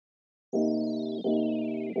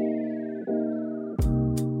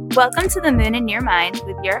Welcome to The Moon in Your Mind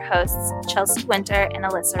with your hosts, Chelsea Winter and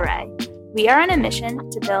Alyssa Ray. We are on a mission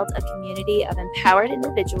to build a community of empowered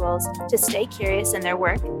individuals to stay curious in their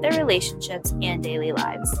work, their relationships, and daily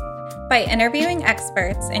lives. By interviewing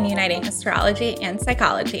experts in uniting astrology and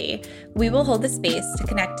psychology, we will hold the space to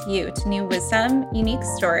connect you to new wisdom, unique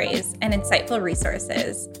stories, and insightful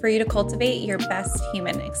resources for you to cultivate your best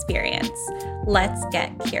human experience. Let's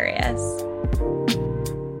get curious.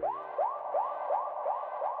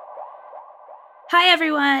 Hi,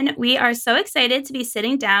 everyone. We are so excited to be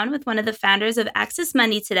sitting down with one of the founders of Access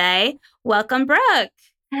Mundi today. Welcome, Brooke.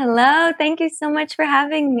 Hello. Thank you so much for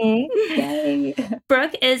having me. Yay.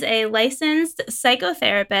 Brooke is a licensed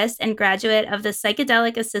psychotherapist and graduate of the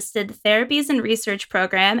Psychedelic Assisted Therapies and Research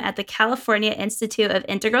Program at the California Institute of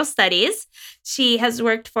Integral Studies. She has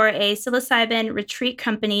worked for a psilocybin retreat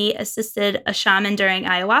company, assisted a shaman during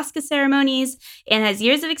ayahuasca ceremonies, and has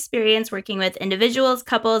years of experience working with individuals,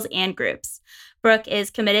 couples, and groups. Brooke is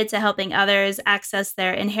committed to helping others access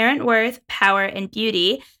their inherent worth, power, and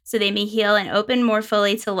beauty so they may heal and open more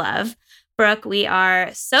fully to love. Brooke, we are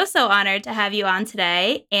so honored to have you on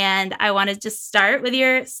today. And I want to just start with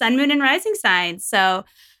your sun, moon, and rising signs. So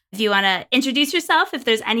if you want to introduce yourself, if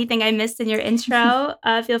there's anything I missed in your intro,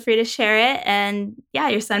 feel free to share it. And yeah,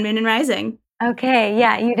 your sun, moon, and rising. Okay.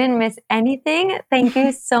 Yeah, you didn't miss anything. Thank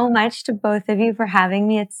you so much to both of you for having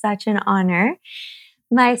me. It's such an honor.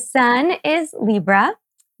 My sun is Libra,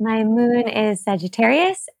 my moon is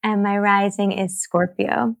Sagittarius, and my rising is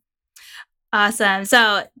Scorpio. Awesome.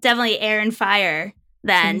 So definitely air and fire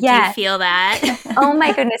then. Yes. Do you feel that? Oh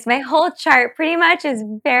my goodness. My whole chart pretty much is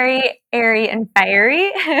very airy and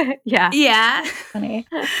fiery. Yeah. Funny.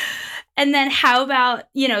 And then how about,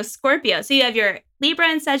 Scorpio? So you have your Libra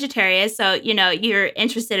and Sagittarius. So, you're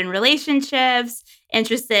interested in relationships,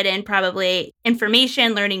 interested in probably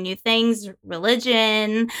information, learning new things,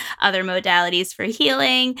 religion, other modalities for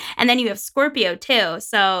healing. And then you have Scorpio too.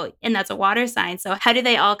 So, and that's a water sign. So how do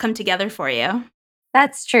they all come together for you?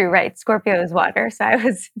 That's true, right? Scorpio is water. So I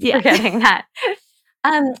was forgetting that.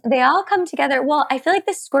 They all come together. Well, I feel like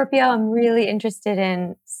the Scorpio, I'm really interested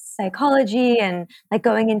in psychology and like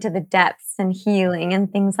going into the depths and healing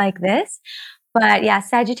and things like this. But yeah,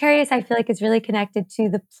 Sagittarius, I feel like is really connected to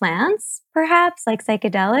the plants, perhaps like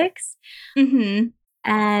psychedelics. Mm-hmm.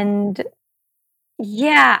 And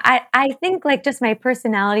yeah, I think like just my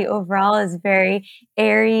personality overall is very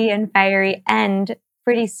airy and fiery and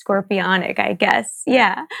pretty scorpionic, I guess.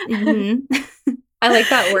 Yeah. Mm-hmm. I like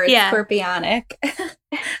that word, Yeah. scorpionic.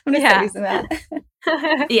 I'm going to start using that.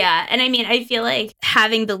 Yeah. And I mean, I feel like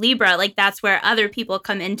having the Libra, like that's where other people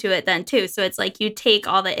come into it then too. So it's like you take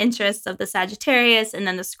all the interests of the Sagittarius and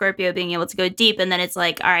then the Scorpio being able to go deep. And then it's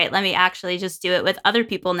like, all right, let me actually just do it with other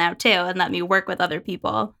people now too. And let me work with other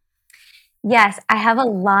people. Yes, I have a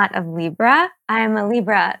lot of Libra. I'm a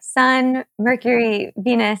Libra Sun, Mercury,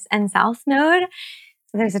 Venus, and South Node.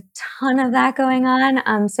 So there's a ton of that going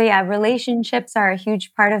on. So yeah, relationships are a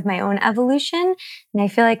huge part of my own evolution. And I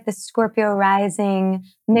feel like the Scorpio rising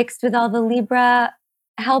mixed with all the Libra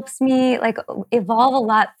helps me like evolve a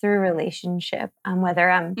lot through relationship,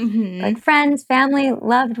 whether I'm like friends, family,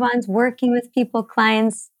 loved ones, working with people,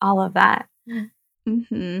 clients, all of that.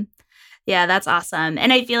 Mm-hmm. Yeah, that's awesome.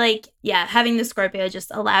 And I feel like, having the Scorpio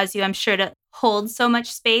just allows you, I'm sure, to hold so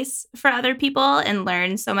much space for other people and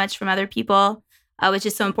learn so much from other people. Which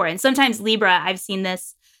is so important. Sometimes Libra, I've seen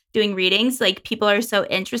this doing readings, like people are so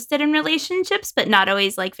interested in relationships, but not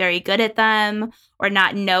always like very good at them or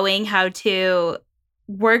not knowing how to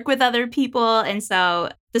work with other people. And so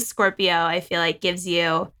the Scorpio, I feel like gives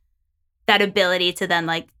you that ability to then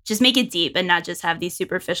like just make it deep and not just have these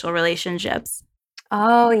superficial relationships.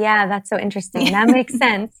 Oh yeah, that's so interesting. That makes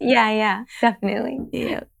sense. Yeah, definitely.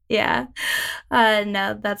 Yeah.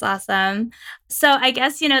 No, that's awesome. So I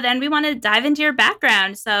guess, then we want to dive into your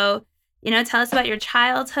background. So, tell us about your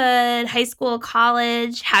childhood, high school,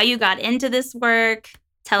 college, how you got into this work.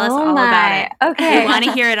 Tell us all about it. Okay. We want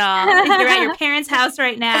to hear it all. You're at your parents' house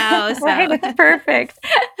right now. So. Right, it's perfect.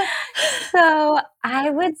 So I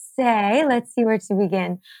would say, let's see where to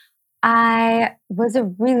begin. I was a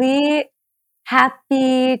really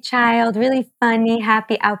happy child, really funny,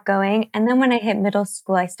 happy, outgoing. And then when I hit middle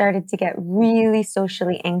school, I started to get really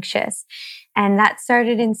socially anxious. And that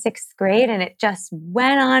started in 6th grade and it just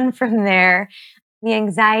went on from there. The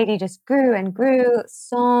anxiety just grew and grew,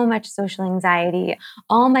 so much social anxiety.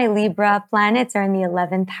 All my Libra planets are in the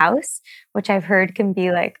 11th house, which I've heard can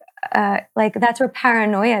be like that's where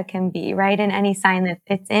paranoia can be, right? In any sign that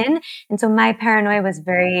it's in. And so my paranoia was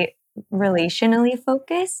very relationally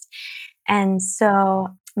focused. And so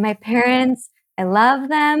my parents I love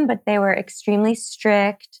them, but they were extremely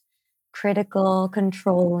strict, critical,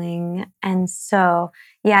 controlling. And so,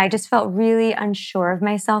 yeah, I just felt really unsure of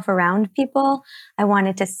myself around people. I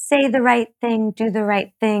wanted to say the right thing, do the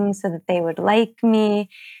right thing so that they would like me.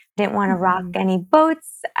 Didn't want to rock Mhm. any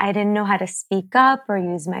boats. I didn't know how to speak up or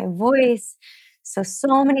use my voice.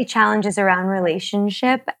 So many challenges around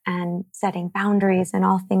relationship and setting boundaries and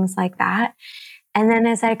all things like that. And then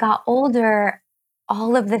as I got older,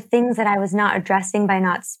 all of the things that I was not addressing by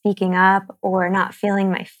not speaking up or not feeling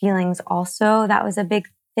my feelings also, that was a big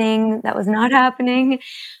thing that was not happening.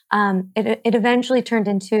 It eventually turned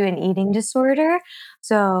into an eating disorder.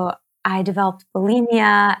 So I developed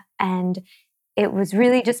bulimia, and it was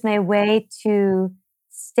really just my way to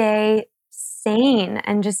stay sane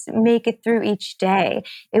and just make it through each day.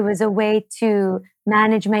 It was a way to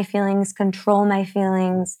manage my feelings, control my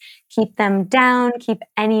feelings, keep them down, keep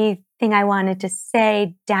anything I wanted to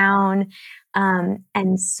say down.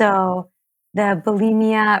 And so the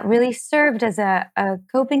bulimia really served as a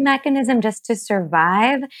coping mechanism just to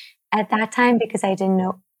survive at that time because I didn't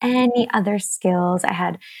know any other skills. I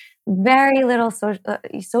had very little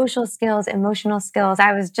social skills, emotional skills.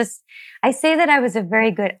 I say that I was a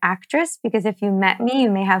very good actress because if you met me,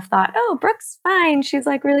 you may have thought, oh, Brooke's fine. She's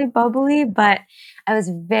like really bubbly, but I was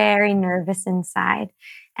very nervous inside.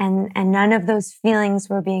 And none of those feelings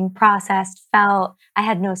were being processed, felt. I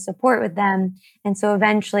had no support with them. And so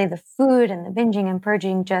eventually the food and the binging and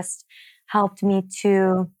purging just helped me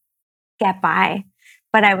to get by.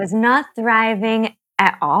 But I was not thriving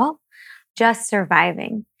at all, just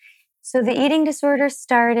surviving. So the eating disorder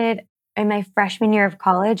started in my freshman year of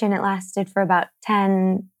college and it lasted for about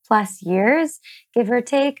 10 plus years, give or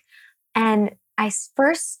take. And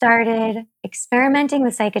first started experimenting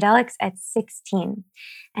with psychedelics at 16.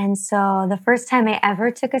 And so the first time I ever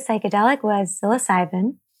took a psychedelic was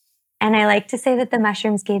psilocybin. And I like to say that the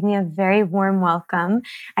mushrooms gave me a very warm welcome.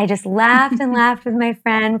 I just laughed and laughed with my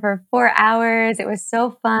friend for 4 hours. It was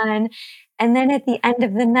so fun. And then at the end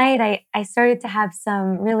of the night, I started to have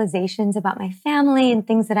some realizations about my family and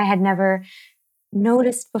things that I had never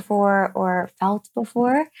noticed before or felt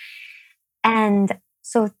before. And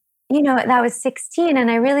so, that was 16. And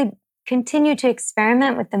I really continued to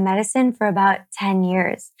experiment with the medicine for about 10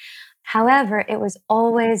 years. However, it was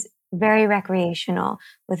always very recreational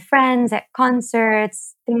with friends at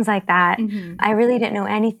concerts, things like that. Mhm. I really didn't know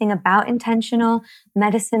anything about intentional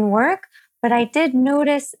medicine work, but I did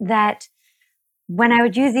notice that when I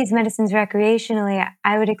would use these medicines recreationally,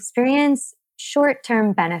 I would experience short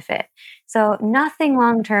term benefit. So nothing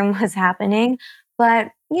long term was happening.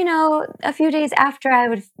 But, a few days after, I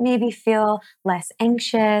would maybe feel less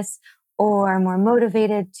anxious or more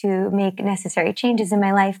motivated to make necessary changes in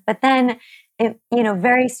my life. But then,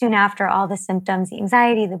 very soon after, all the symptoms, the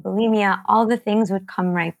anxiety, the bulimia, all the things would come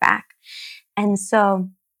right back. And so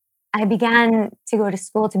I began to go to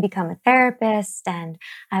school to become a therapist, and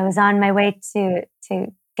I was on my way to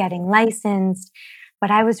getting licensed,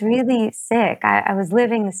 but I was really sick. I was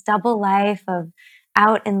living this double life of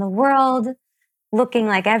out in the world, looking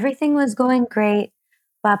like everything was going great,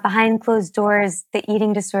 but behind closed doors, the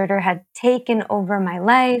eating disorder had taken over my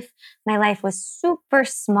life. My life was super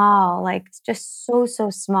small, like just so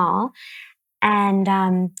small, and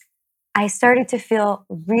I started to feel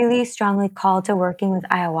really strongly called to working with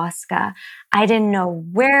ayahuasca. I didn't know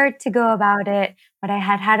where to go about it, but I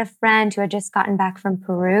had had a friend who had just gotten back from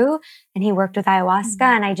Peru and he worked with ayahuasca.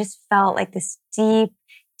 Mhm. And I just felt like this deep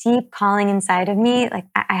calling inside of me. Like,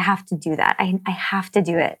 I have to do that. I have to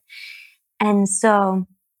do it. And so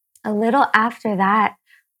a little after that,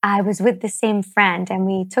 I was with the same friend and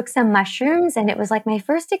we took some mushrooms, and it was like my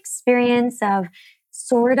first experience of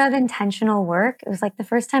sort of intentional work. It was like the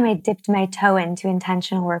first time I dipped my toe into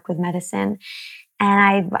intentional work with medicine.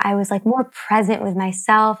 And I was like more present with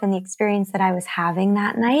myself and the experience that I was having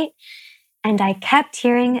that night. And I kept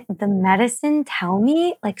hearing the medicine tell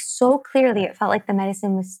me, like so clearly, it felt like the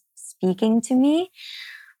medicine was speaking to me.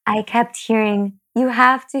 I kept hearing, you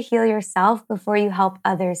have to heal yourself before you help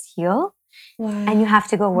others heal, and you Wow. have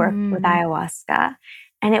to go work with Mm. ayahuasca.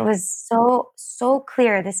 And it was so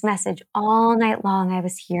clear, this message all night long. I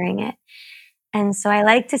was hearing it. And so I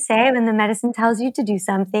like to say, when the medicine tells you to do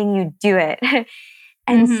something, you do it.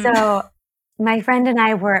 And Mhm. so my friend and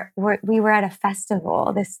I we were at a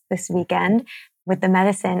festival this weekend with the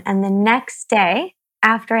medicine. And the next day,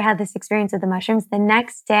 after I had this experience with the mushrooms, the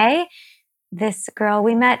next day, this girl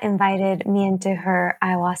we met invited me into her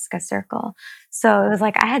ayahuasca circle. So it was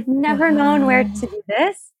like I had never known where Wow. to do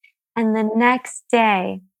this. And the next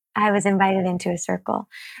day, I was invited into a circle.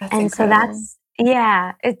 That's And so incredible.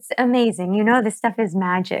 yeah, it's amazing. This stuff is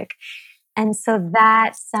magic. And so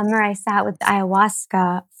that summer, I sat with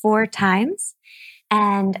ayahuasca 4 times,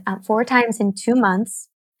 and 4 times in 2 months.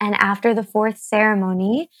 And after the fourth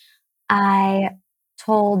ceremony, I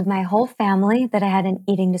told my whole family that I had an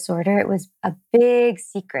eating disorder. It was a big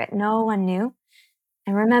secret. No one knew.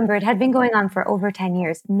 And remember, it had been going on for over 10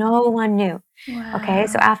 years. No one knew. Okay.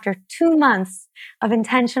 So Wow. after 2 months of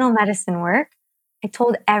intentional medicine work, I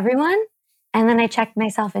told everyone. And then I checked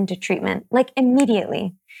myself into treatment like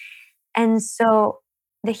immediately. And so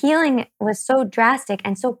the healing was so drastic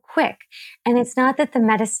and so quick. And it's not that the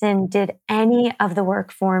medicine did any of the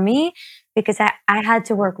work for me, because I had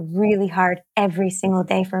to work really hard every single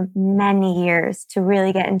day for many years to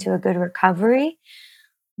really get into a good recovery.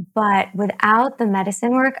 But without the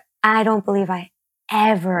medicine work, I don't believe I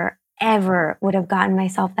ever would have gotten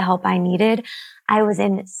myself the help I needed. I was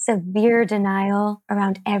in severe denial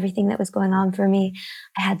around everything that was going on for me.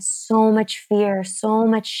 I had so much fear, so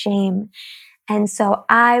much shame. And so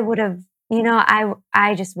I would have,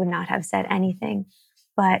 I just would not have said anything.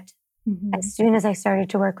 But as soon as I started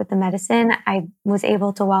to work with the medicine, I was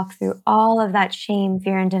able to walk through all of that shame,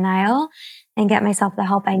 fear, and denial and get myself the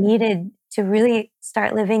help I needed to really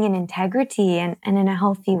start living in integrity and in a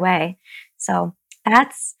healthy way. So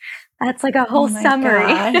that's like a whole Oh my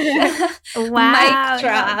summary. gosh. Wow. Mic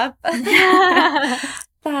drop.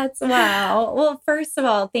 That's wow. Well, first of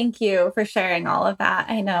all, thank you for sharing all of that.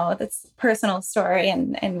 I know that's a personal story,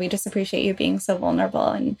 and we just appreciate you being so vulnerable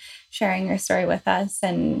and sharing your story with us.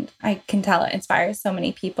 And I can tell it inspires so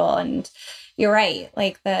many people. And you're right,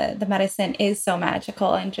 like the medicine is so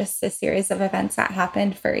magical, and just a series of events that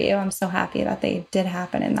happened for you. I'm so happy that they did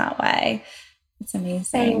happen in that way. It's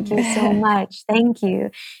amazing. Thank you so much. Thank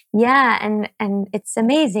you. Yeah, and it's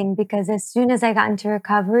amazing because as soon as I got into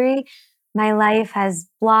recovery, my life has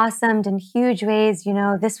blossomed in huge ways.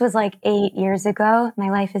 This was like 8 years ago. My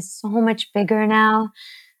life is so much bigger now.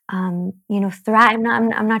 I'm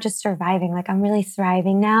not just surviving, like I'm really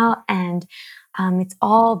thriving now. And it's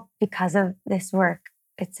all because of this work.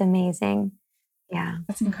 It's amazing. Yeah.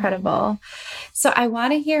 That's incredible. So I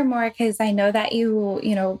want to hear more because I know that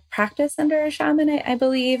you practice under a shaman, I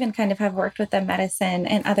believe, and kind of have worked with the medicine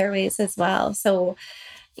in other ways as well. So,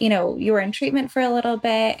 you were in treatment for a little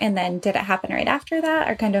bit, and then did it happen right after that,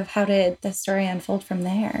 or kind of how did the story unfold from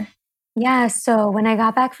there? Yeah. So when I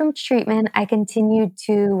got back from treatment, I continued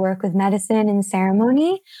to work with medicine and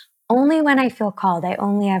ceremony only when I feel called. I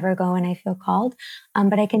only ever go when I feel called.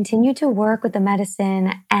 But I continued to work with the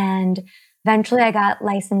medicine, and eventually I got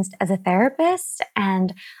licensed as a therapist,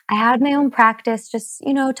 and I had my own practice, just,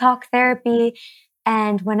 talk therapy.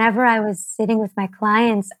 And whenever I was sitting with my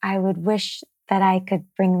clients, I would wish that I could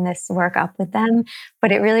bring this work up with them, but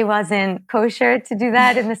it really wasn't kosher to do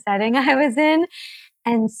that in the setting I was in.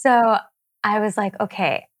 And so I was like,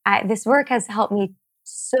 okay, this work has helped me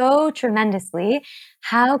so tremendously.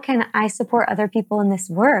 How can I support other people in this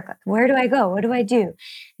work? Like, where do I go? What do I do?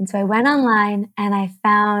 And so I went online and I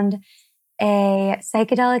found a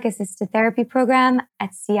psychedelic assisted therapy program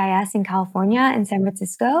at CIS in California in San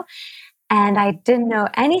Francisco. And I didn't know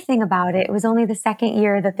anything about it. It was only the second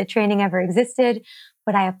year that the training ever existed,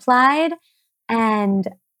 but I applied, and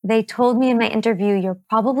they told me in my interview, you're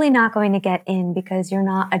probably not going to get in because you're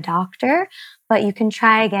not a doctor, but you can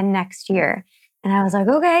try again next year. And I was like,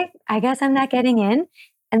 okay, I guess I'm not getting in.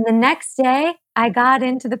 And the next day I got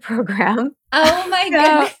into the program. Oh my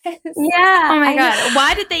goodness. Yeah. Oh my I know. God.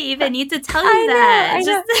 Why did they even need to tell you I know, that? I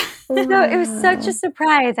know. So it was such a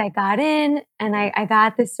surprise. I got in and I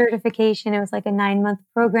got this certification. It was like a 9-month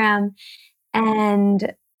program.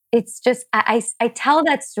 And it's just, I tell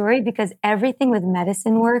that story because everything with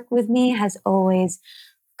medicine work with me has always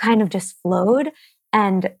kind of just flowed.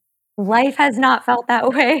 And life has not felt that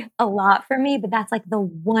way a lot for me, but that's like the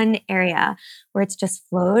one area where it's just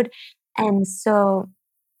flowed. And so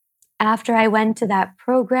after I went to that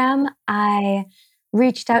program, I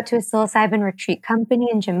reached out to a psilocybin retreat company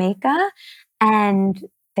in Jamaica, and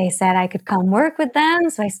they said I could come work with them.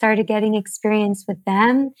 So I started getting experience with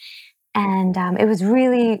them. And it was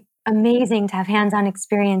really amazing to have hands on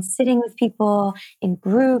experience sitting with people in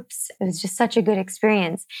groups. It was just such a good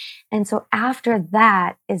experience. And so after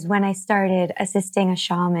that is when I started assisting a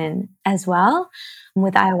shaman as well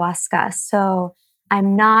with ayahuasca. So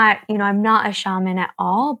I'm not a shaman at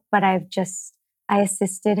all, but I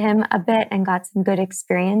assisted him a bit and got some good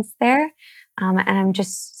experience there. And I'm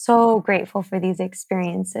just so grateful for these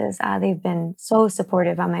experiences. They've been so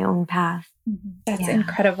supportive on my own path. That's Yeah.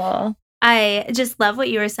 incredible. I just love what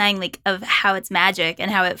you were saying, like of how it's magic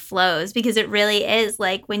and how it flows, because it really is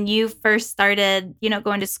like when you first started,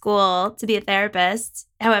 going to school to be a therapist,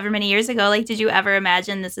 however many years ago, like, did you ever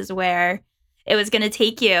imagine this is where it was going to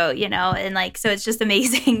take you, and like, so it's just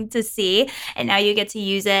amazing to see. And now you get to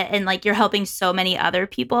use it and like you're helping so many other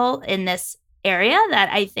people in this area that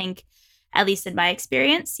I think, at least in my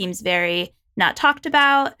experience, seems very not talked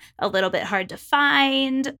about, a little bit hard to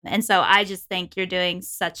find. And so I just think you're doing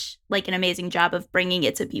such like an amazing job of bringing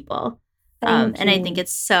it to people. Thank And I you. think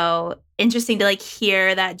it's so interesting to like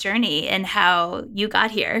hear that journey and how you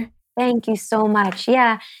got here. Thank you so much.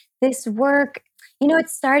 Yeah, this work,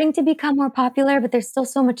 it's starting to become more popular, but there's still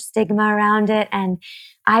so much stigma around it. And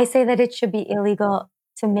I say that it should be illegal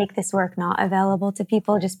to make this work not available to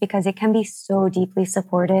people just because it can be so deeply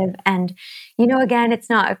supportive. And, again,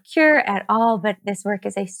 it's not a cure at all, but this work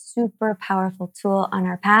is a super powerful tool on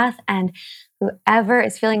our path. And whoever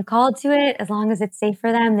is feeling called to it, as long as it's safe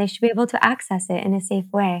for them, they should be able to access it in a safe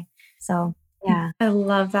way. So, yeah. I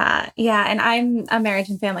love that. Yeah. And I'm a marriage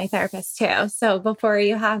and family therapist too. So before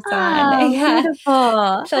you hopped on, Oh, yeah,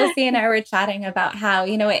 beautiful. Chelsea and I were chatting about how,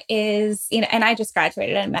 it is, and I just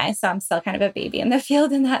graduated in May, so I'm still kind of a baby in the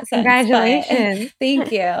field in that sense, but Congratulations.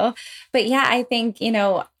 thank you. But yeah, I think,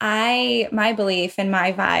 my belief and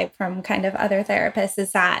my vibe from kind of other therapists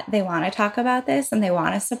is that they want to talk about this and they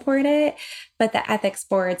want to support it. But the ethics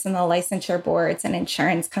boards and the licensure boards and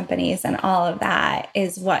insurance companies and all of that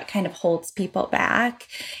is what kind of holds people back.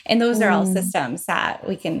 And those are all systems that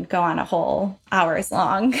we can go on a whole hours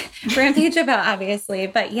long rampage about, obviously.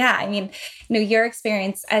 But yeah, I mean, your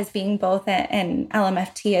experience as being both an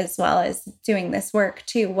LMFT as well as doing this work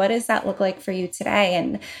too, what does that look like for you today?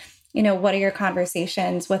 And what are your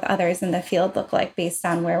conversations with others in the field look like based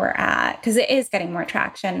on where we're at? Because it is getting more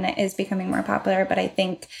traction and it is becoming more popular, but I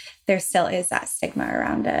think there still is that stigma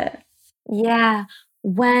around it. Yeah.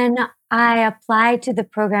 When I applied to the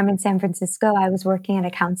program in San Francisco, I was working at a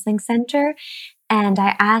counseling center and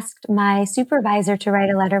I asked my supervisor to write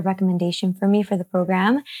a letter of recommendation for me for the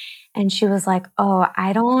program. And she was like, "Oh,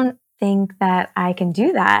 I don't think that I can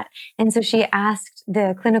do that." And so she asked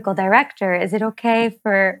the clinical director, "Is it okay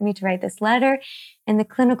for me to write this letter?" And the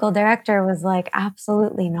clinical director was like,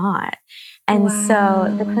 "Absolutely not." And so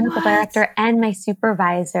the Wow. clinical What? director and my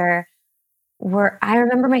supervisor I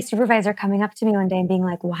remember my supervisor coming up to me one day and being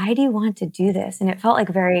like, "Why do you want to do this?" And I felt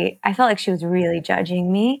like she was really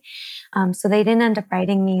judging me. So they didn't end up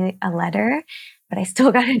writing me a letter, but I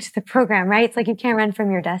still got into the program, right? It's like you can't run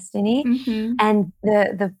from your destiny. Mm-hmm. And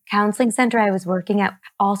the counseling center I was working at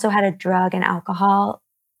also had a drug and alcohol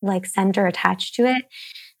like center attached to it.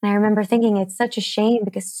 And I remember thinking it's such a shame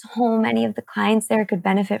because so many of the clients there could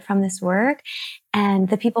benefit from this work. And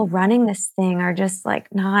the people running this thing are just like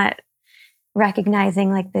not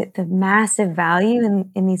recognizing like the massive value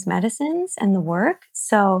in these medicines and the work.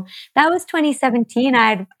 So that was 2017.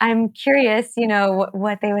 I'm curious,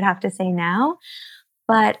 what they would have to say now.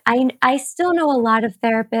 But I still know a lot of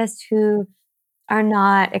therapists who are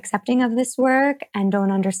not accepting of this work and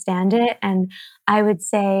don't understand it. And I would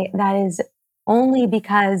say that is only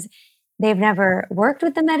because they've never worked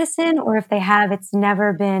with the medicine, or if they have, it's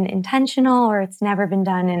never been intentional or it's never been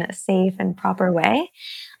done in a safe and proper way.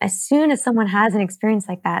 As soon as someone has an experience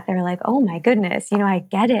like that, they're like, "Oh my goodness, I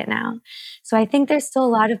get it now." So I think there's still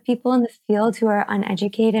a lot of people in the field who are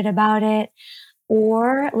uneducated about it,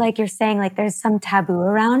 or like you're saying, like there's some taboo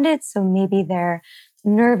around it. So maybe they're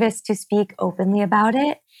nervous to speak openly about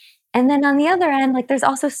it. And then on the other end, like there's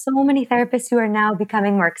also so many therapists who are now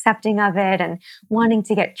becoming more accepting of it and wanting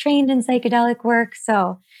to get trained in psychedelic work.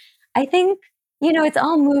 So I think, it's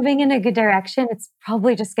all moving in a good direction. It's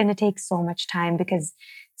probably just going to take so much time because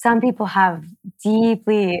some people have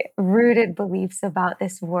deeply rooted beliefs about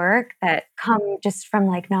this work that come just from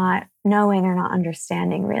like not knowing or not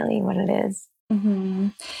understanding really what it is. Hmm.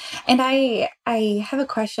 And I have a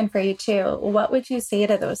question for you too. What would you say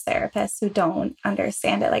to those therapists who don't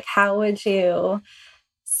understand it? Like, how would you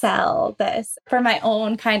sell this for my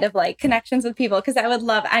own kind of like connections with people? Because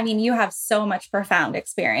I mean, you have so much profound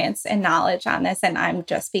experience and knowledge on this, and I'm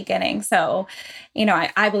just beginning. So,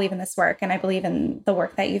 I believe in this work and I believe in the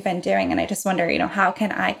work that you've been doing. And I just wonder, how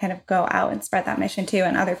can I kind of go out and spread that mission too,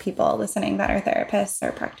 and other people listening that are therapists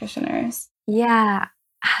or practitioners? Yeah.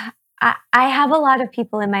 I have a lot of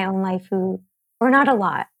people in my own life or not a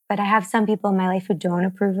lot, but I have some people in my life who don't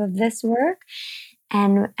approve of this work.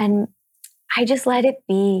 And I just let it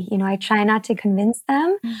be. I try not to convince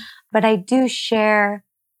them, but I do share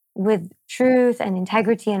with truth and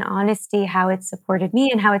integrity and honesty how it supported me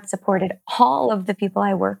and how it supported all of the people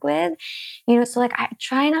I work with. So like I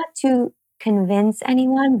try not to convince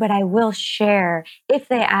anyone, but I will share if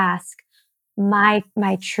they ask my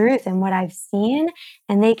truth and what I've seen,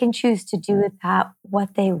 and they can choose to do with that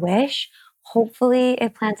what they wish. Hopefully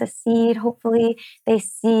it plants a seed. Hopefully they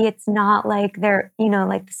see it's not like they're,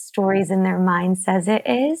 like the stories in their mind says it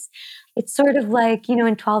is. It's sort of like,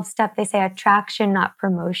 in 12 step, they say attraction, not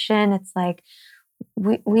promotion. It's like,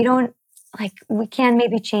 we don't like, we can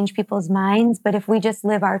maybe change people's minds, but if we just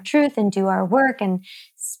live our truth and do our work and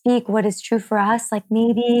speak what is true for us, like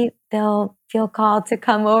maybe they'll feel called to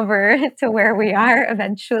come over to where we are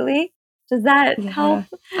eventually. Does that help?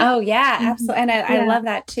 Oh, yeah, Mhm. absolutely. And I Yeah. love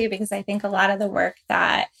that too, because I think a lot of the work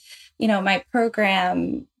that, my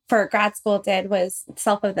program for grad school did was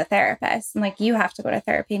self of the therapist. And like, you have to go to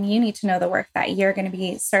therapy and you need to know the work that you're going to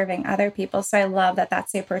be serving other people. So I love that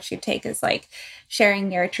that's the approach you take, is like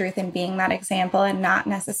sharing your truth and being that example and not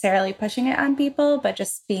necessarily pushing it on people, but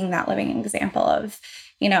just being that living example of,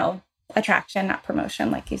 attraction, not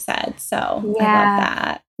promotion, like you said. So I love Yeah.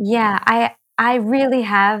 that. Yeah. I really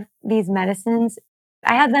have these medicines.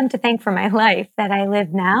 I have them to thank for my life that I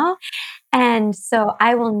live now. And so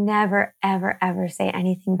I will never, ever, ever say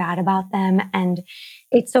anything bad about them. And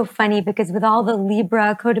it's so funny because with all the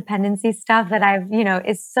Libra codependency stuff that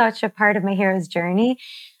is such a part of my hero's journey,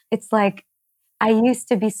 it's like I used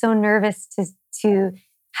to be so nervous to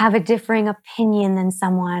have a differing opinion than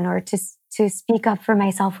someone, or to speak up for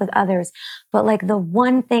myself with others. But like the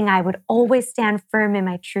one thing I would always stand firm in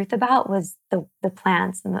my truth about was the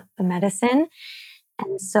plants and the medicine.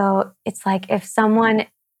 And so it's like if someone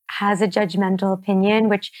has a judgmental opinion,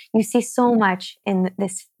 which you see so much in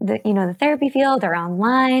the therapy field or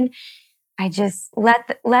online, I just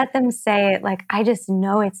let them say it. Like I just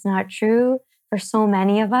know it's not true for so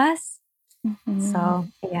many of us. Mhm. So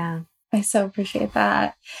yeah. I so appreciate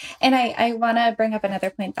that. And I want to bring up another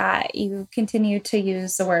point that you continue to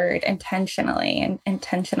use the word intentionally and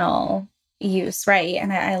intentional use, right?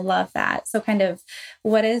 And I love that. So kind of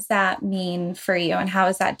what does that mean for you, and how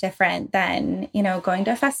is that different than, going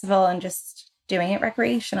to a festival and just doing it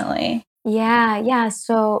recreationally? Yeah, yeah.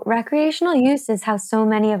 So recreational use is how so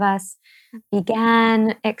many of us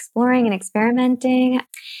began exploring and experimenting.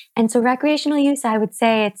 And so recreational use, I would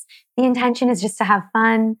say it's the intention is just to have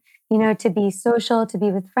fun, to be social, to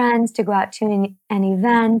be with friends, to go out to an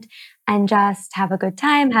event and just have a good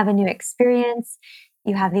time, have a new experience.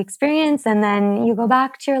 You have the experience and then you go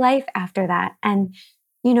back to your life after that. And,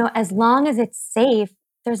 as long as it's safe,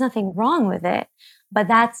 there's nothing wrong with it. But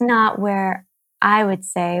that's not where I would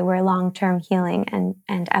say where long-term healing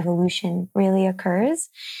and evolution really occurs.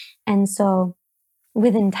 And so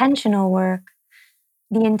with intentional work,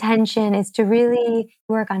 the intention is to really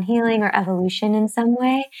work on healing or evolution in some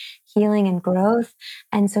way, healing and growth.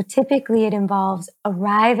 And so typically it involves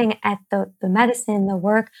arriving at the medicine, the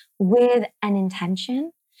work with an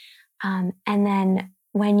intention. And then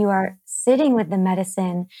when you are sitting with the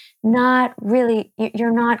medicine, not really,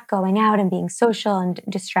 you're not going out and being social and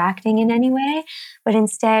distracting in any way, but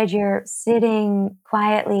instead you're sitting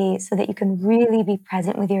quietly so that you can really be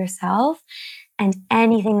present with yourself and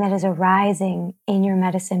anything that is arising in your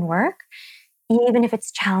medicine work, even if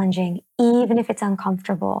it's challenging, even if it's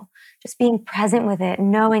uncomfortable, just being present with it,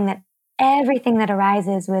 knowing that everything that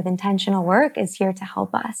arises with intentional work is here to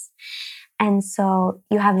help us. And so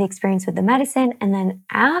you have the experience with the medicine, and then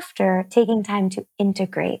after taking time to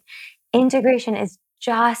integrate. Integration is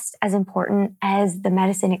just as important as the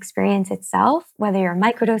medicine experience itself, whether you're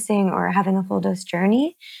microdosing or having a full dose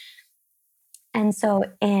journey. And so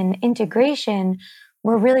in integration,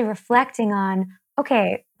 we're really reflecting on,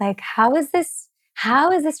 okay, like how is this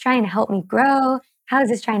trying to help me grow? How is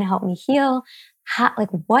this trying to help me heal? How, like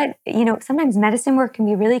what, sometimes medicine work can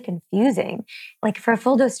be really confusing. Like for a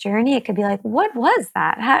full dose journey, it could be like, what was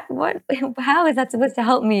that? How is that supposed to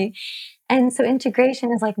help me? And so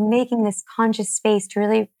integration is like making this conscious space to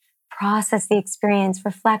really process the experience,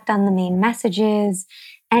 reflect on the main messages,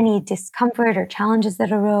 any discomfort or challenges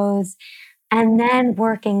that arose, and then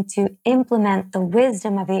working to implement the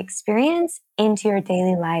wisdom of the experience into your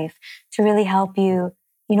daily life to really help you,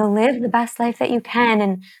 live the best life that you can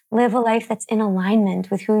and live a life that's in alignment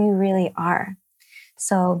with who you really are.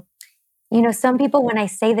 So, some people, when I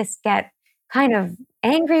say this, get kind of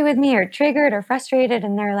angry with me or triggered or frustrated,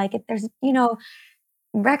 and they're like, if there's,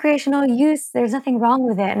 recreational use, there's nothing wrong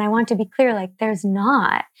with it. And I want to be clear, like, there's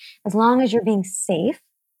not. As long as you're being safe,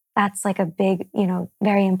 that's like a big,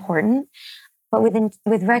 very important. But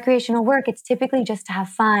with recreational work, it's typically just to have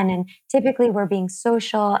fun, and typically we're being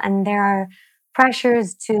social, and there are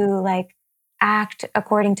pressures to like act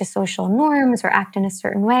according to social norms or act in a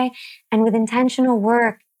certain way. And with intentional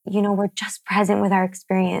work, we're just present with our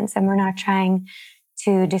experience and we're not trying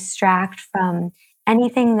to distract from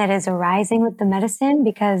anything that is arising with the medicine,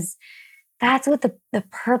 because that's what the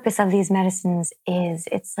purpose of these medicines is.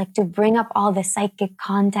 It's like to bring up all the psychic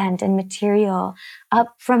content and material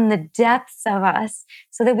up from the depths of us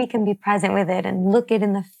so that we can be present with it and look it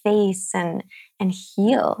in the face and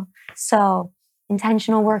heal. So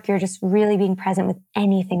intentional work, you're just really being present with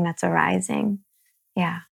anything that's arising.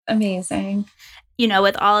 Yeah. Amazing.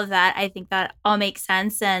 With all of that, I think that all makes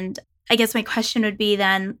sense. And I guess my question would be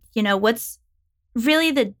then, what's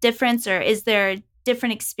really the difference, or is there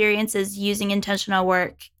different experiences using intentional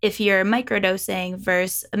work if you're microdosing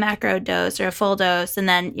versus a macro dose or a full dose? And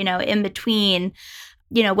then, in between,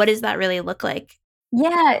 what does that really look like?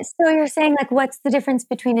 Yeah. So you're saying, like, what's the difference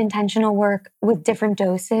between intentional work with different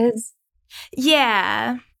doses?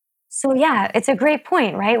 Yeah. So yeah, it's a great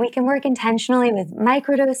point, right? We can work intentionally with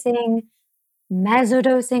microdosing,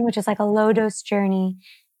 mesodosing, which is like a low dose journey,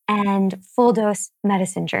 and full dose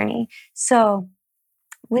medicine journey. So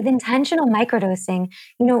with intentional microdosing,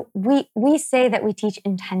 we say that we teach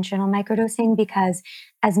intentional microdosing because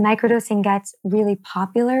as microdosing gets really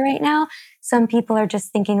popular right now, some people are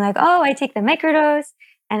just thinking like, oh, I take the microdose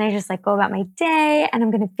and I just like go about my day and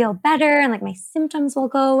I'm going to feel better and like my symptoms will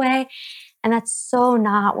go away. And that's so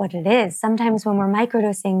not what it is. Sometimes when we're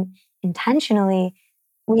microdosing intentionally,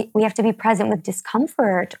 we have to be present with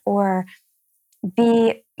discomfort or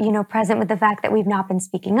be, present with the fact that we've not been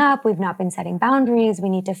speaking up, we've not been setting boundaries, we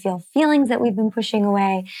need to feel feelings that we've been pushing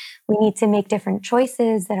away, we need to make different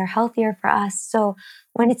choices that are healthier for us. So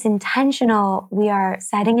when it's intentional, we are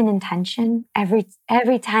setting an intention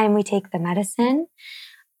every time we take the medicine.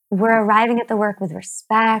 We're arriving at the work with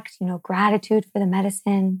respect, gratitude for the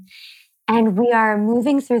medicine. And we are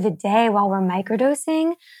moving through the day while we're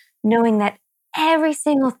microdosing, knowing that every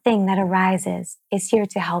single thing that arises is here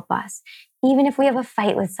to help us. Even if we have a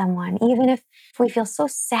fight with someone, even if we feel so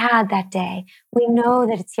sad that day, we know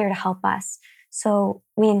that it's here to help us. So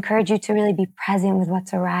we encourage you to really be present with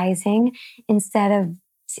what's arising instead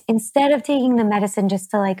of taking the medicine just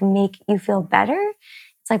to like make you feel better.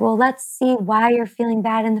 It's like, well, let's see why you're feeling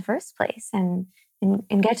bad in the first place and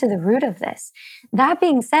get to the root of this. That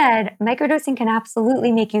being said, microdosing can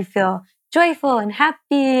absolutely make you feel joyful and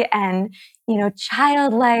happy and,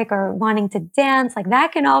 childlike or wanting to dance. Like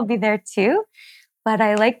that can all be there too. But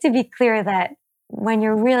I like to be clear that when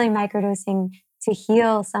you're really microdosing to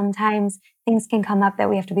heal, sometimes things can come up that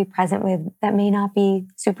we have to be present with that may not be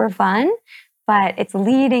super fun, but it's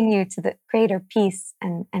leading you to the greater peace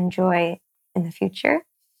and joy in the future.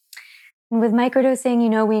 And with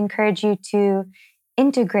microdosing, we encourage you to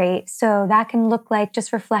integrate. So that can look like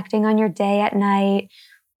just reflecting on your day at night.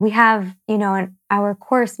 We have, in our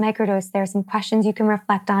course, Microdose, there are some questions you can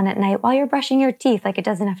reflect on at night while you're brushing your teeth. Like it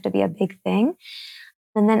doesn't have to be a big thing.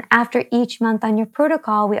 And then after each month on your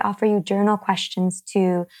protocol, we offer you journal questions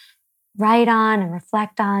to write on and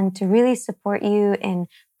reflect on to really support you in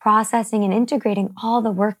processing and integrating all the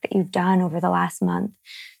work that you've done over the last month.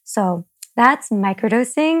 So that's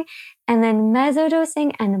microdosing. And then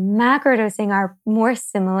mesodosing and macrodosing are more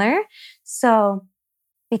similar. So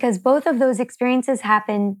because both of those experiences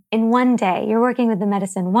happen in one day. You're working with the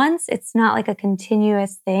medicine once. It's not like a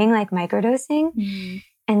continuous thing like microdosing. Mm-hmm.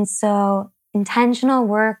 And so intentional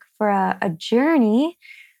work for a journey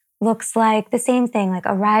looks like the same thing, like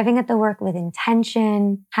arriving at the work with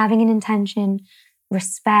intention, having an intention,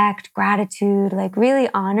 respect, gratitude, like really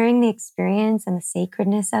honoring the experience and the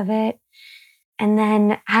sacredness of it. And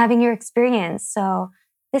then having your experience. So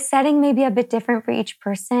the setting may be a bit different for each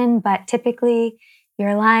person, but typically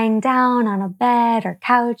you're lying down on a bed or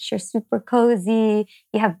couch, you're super cozy,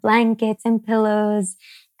 you have blankets and pillows,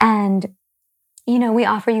 and we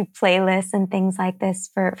offer you playlists and things like this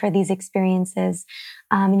for these experiences.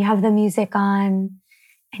 And you have the music on,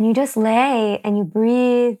 and you just lay and you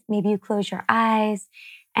breathe. Maybe you close your eyes,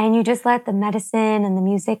 and you just let the medicine and the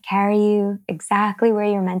music carry you exactly where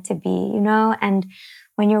you're meant to be, And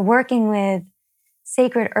when you're working with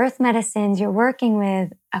sacred earth medicines, you're working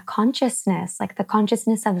with a consciousness, like the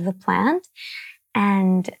consciousness of the plant.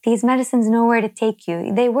 And these medicines know where to take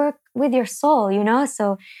you. They work with your soul,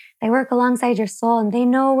 so they work alongside your soul and they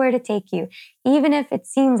know where to take you. Even if it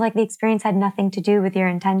seems like the experience had nothing to do with your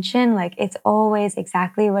intention, like it's always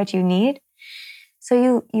exactly what you need.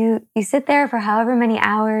 So you sit there for however many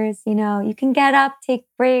hours, you can get up, take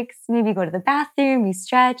breaks, maybe go to the bathroom, you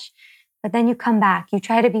stretch, but then you come back. You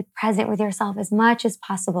try to be present with yourself as much as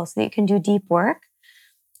possible so that you can do deep work.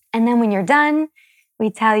 And then when you're done,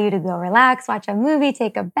 we tell you to go relax, watch a movie,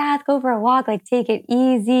 take a bath, go for a walk, like take it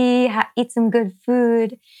easy, eat some good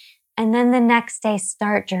food. And then the next day,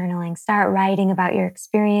 start journaling, start writing about your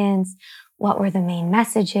experience. What were the main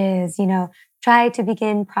messages? Try to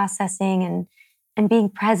begin processing and being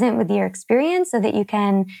present with your experience so that you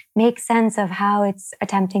can make sense of how it's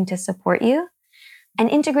attempting to support you. And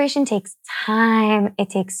integration takes time. It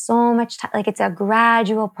takes so much time. Like, it's a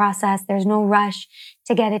gradual process. There's no rush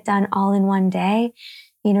to get it done all in one day.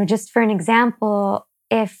 Just for an example,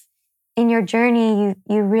 if in your journey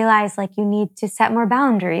you realize like you need to set more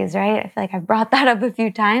boundaries, right? I feel like I've brought that up a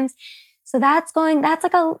few times. So that's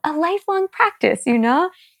like a lifelong practice,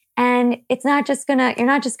 And you're not just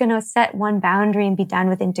gonna set one boundary and be done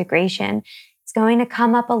with integration. It's going to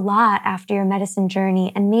come up a lot after your medicine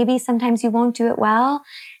journey. And maybe sometimes you won't do it well.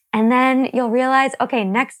 And then you'll realize, okay,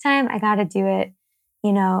 next time I got to do it,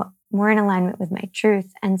 more in alignment with my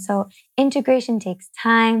truth. And so integration takes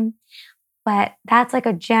time, but that's like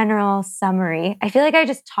a general summary. I feel like I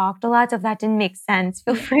just talked a lot. So if that didn't make sense,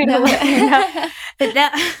 feel free to let me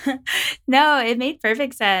know. No, it made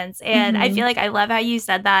perfect sense. And I feel like I love how you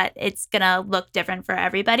said that it's going to look different for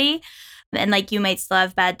everybody. And like, you might still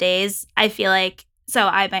have bad days. I feel like,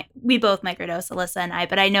 we both microdose, Alyssa and I,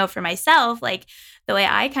 but I know for myself, like the way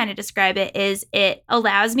I kind of describe it is it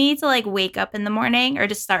allows me to like wake up in the morning or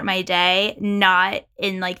to start my day, not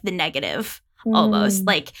in like the negative almost.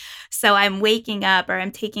 Like, so I'm waking up or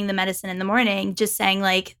I'm taking the medicine in the morning, just saying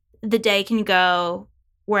like the day can go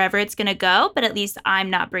wherever it's going to go, but at least I'm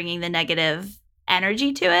not bringing the negative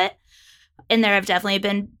energy to it. And there have definitely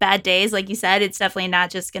been bad days. Like you said, it's definitely not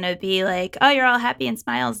just going to be like, oh, you're all happy and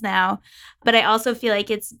smiles now. But I also feel like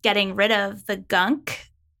it's getting rid of the gunk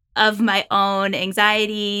of my own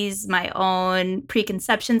anxieties, my own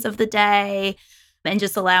preconceptions of the day, and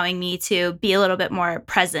just allowing me to be a little bit more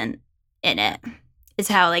present in it is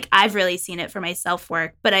how like I've really seen it for my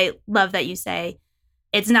self-work. But I love that you say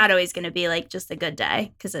it's not always going to be like just a good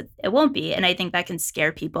day, because it won't be. And I think that can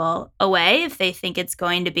scare people away if they think it's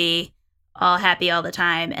going to be all happy all the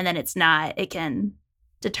time, and then it's not. It can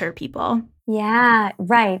deter people. Yeah,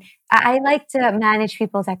 right. I like to manage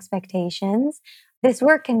people's expectations. This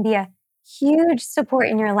work can be a huge support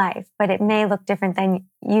in your life, but it may look different than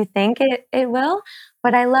you think it will.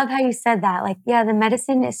 But I love how you said that. Like, yeah, the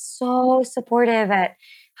medicine is so supportive at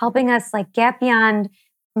helping us like get beyond.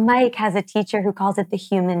 Mike has a teacher who calls it the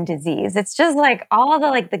human disease. It's just like all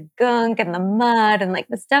the gunk and the mud and like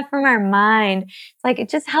the stuff from our mind. It's like, it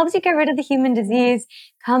just helps you get rid of the human disease,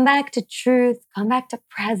 come back to truth, come back to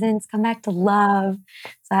presence, come back to love.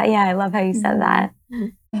 So yeah, I love how you said that.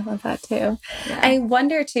 I love that too. Yeah. I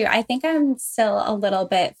wonder too, I think I'm still a little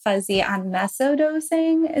bit fuzzy on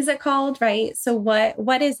mesodosing, is it called, right? So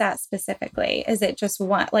what is that specifically? Is it just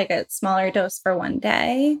one, like a smaller dose for one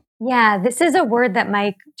day? Yeah, this is a word that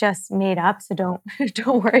Mike just made up, so don't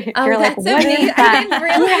worry. Oh, You're like, that's what amazing. is that? I didn't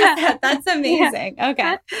realize that. That's amazing. Yeah.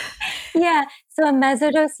 Okay. Yeah. So a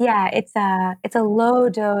mesodose, yeah, it's a low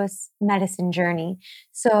dose medicine journey.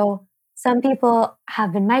 So some people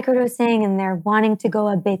have been microdosing and they're wanting to go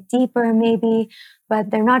a bit deeper maybe,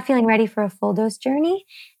 but they're not feeling ready for a full dose journey.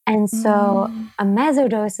 And so a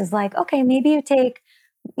mesodose is like, okay, maybe you take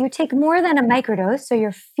more than a microdose, so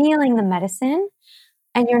you're feeling the medicine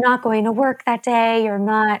and you're not going to work that day, you're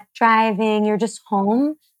not driving, you're just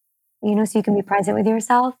home, so you can be present with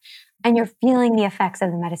yourself. And you're feeling the effects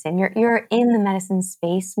of the medicine. You're in the medicine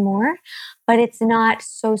space more, but it's not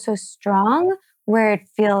so strong where it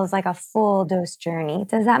feels like a full dose journey.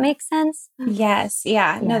 Does that make sense? Yes.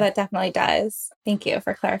 Yeah. No, that definitely does. Thank you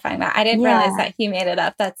for clarifying that. I didn't realize that he made it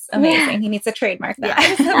up. That's amazing. He needs to trademark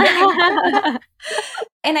that.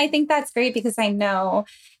 And I think that's great because I know,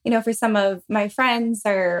 for some of my friends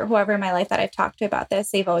or whoever in my life that I've talked to about this,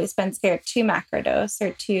 they've always been scared to macrodose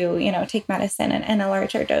or to, take medicine in a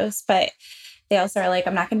larger dose. But they also are like,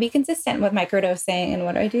 I'm not going to be consistent with microdosing. And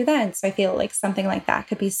what do I do then? So I feel like something like that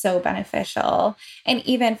could be so beneficial. And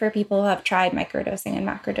even for people who have tried microdosing and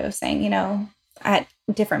macrodosing, at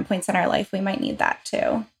different points in our life, we might need that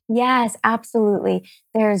too. Yes, absolutely.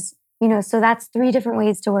 There's, so that's 3 different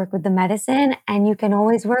ways to work with the medicine. And you can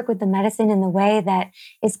always work with the medicine in the way that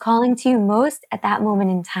is calling to you most at that moment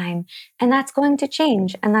in time. And that's going to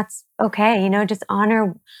change. And that's okay. Just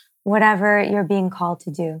honor whatever you're being called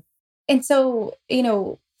to do. And so,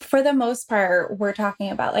 for the most part, we're talking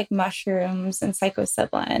about like mushrooms and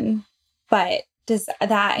psilocybin, but does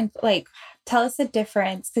that tell us the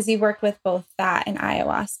difference? Because you worked with both that and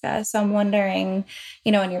ayahuasca. So I'm wondering,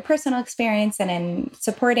 in your personal experience and in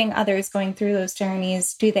supporting others going through those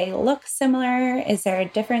journeys, do they look similar? Is there a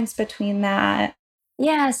difference between that?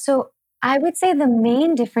 Yeah. So I would say the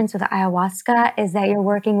main difference with ayahuasca is that you're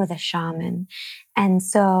working with a shaman. And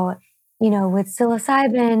so with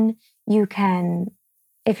psilocybin, you can,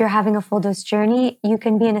 if you're having a full dose journey, you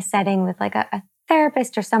can be in a setting with like a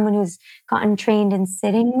therapist or someone who's gotten trained in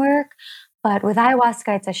sitting work. But with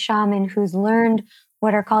ayahuasca, it's a shaman who's learned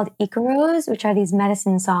what are called icaros, which are these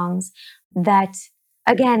medicine songs that,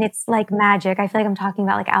 again, it's like magic. I feel like I'm talking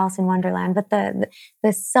about like Alice in Wonderland, but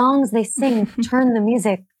the songs they sing turn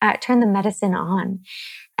turn the medicine on.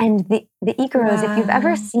 And the icaros, if you've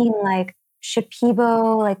ever seen like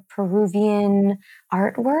Shipibo, like Peruvian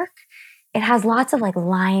artwork, it has lots of like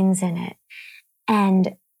lines in it.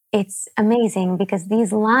 And it's amazing because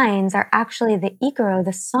these lines are actually the icaro,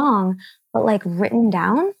 the song, but like written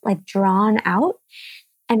down, like drawn out.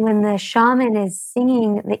 And when the shaman is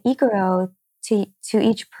singing the icaro to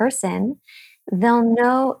each person, they'll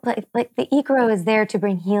know like the icaro is there to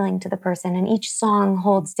bring healing to the person. And each song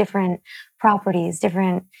holds different properties,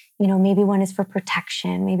 different, maybe one is for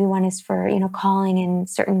protection, maybe one is for, calling in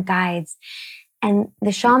certain guides. And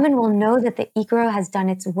the shaman will know that the icaro has done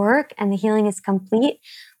its work and the healing is complete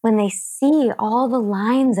when they see all the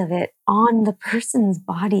lines of it on the person's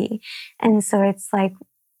body. And so it's like,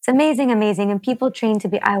 it's amazing, amazing. And people train to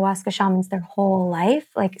be ayahuasca shamans their whole life,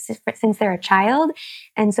 like since they're a child.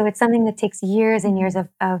 And so it's something that takes years and years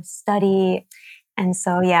of study. And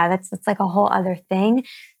so, yeah, that's like a whole other thing.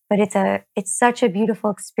 But it's such a beautiful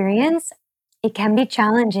experience. It can be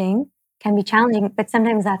challenging, but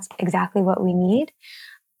sometimes that's exactly what we need.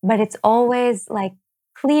 But it's always like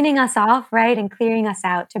cleaning us off, right? And clearing us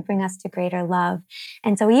out to bring us to greater love.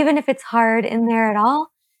 And so even if it's hard in there at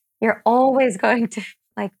all, you're always going to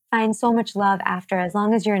like find so much love after, as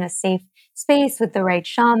long as you're in a safe space with the right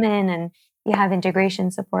shaman and you have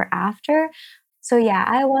integration support after. So yeah,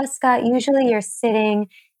 ayahuasca, usually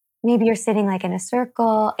maybe you're sitting like in a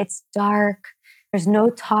circle, it's dark, there's no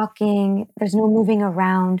talking, there's no moving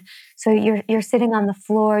around. So you're sitting on the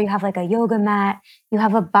floor, you have like a yoga mat, you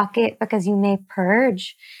have a bucket because you may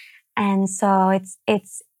purge. And so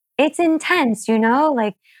it's intense,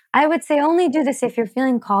 like I would say only do this if you're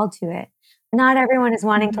feeling called to it. Not everyone is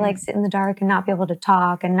wanting to like sit in the dark and not be able to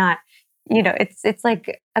talk and not, it's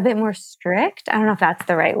like a bit more strict. I don't know if that's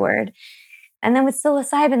the right word. And then with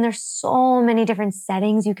psilocybin, there's so many different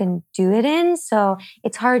settings you can do it in. So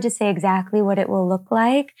it's hard to say exactly what it will look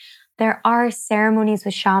like. There are ceremonies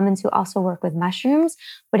with shamans who also work with mushrooms,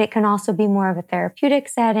 but it can also be more of a therapeutic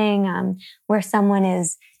setting where someone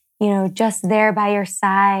is, just there by your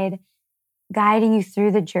side, guiding you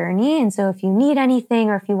through the journey. And so if you need anything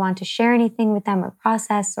or if you want to share anything with them or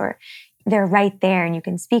process, or they're right there and you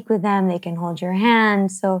can speak with them, they can hold your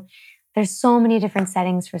hand. So there's so many different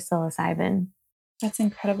settings for psilocybin. That's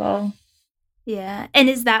incredible. Yeah. And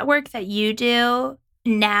is that work that you do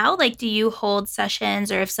now? Like, do you hold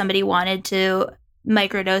sessions, or if somebody wanted to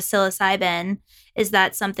microdose psilocybin, is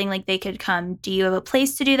that something like they could come? Do you have a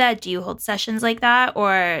place to do that? Do you hold sessions like that?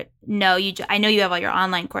 Or no, I know you have all your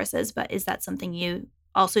online courses, but is that something you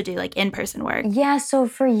also do, like in-person work? Yeah. So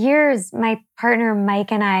for years, my partner,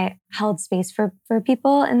 Mike, and I held space for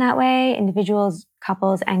people in that way, individuals,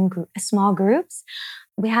 couples, and small groups.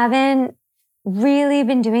 We haven't really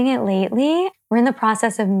been doing it lately. We're in the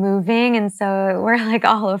process of moving, and so we're like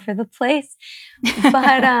all over the place.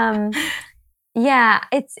 But yeah,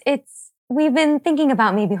 we've been thinking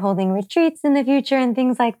about maybe holding retreats in the future and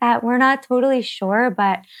things like that. We're not totally sure,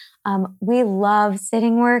 but we love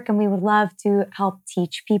sitting work and we would love to help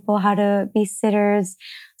teach people how to be sitters.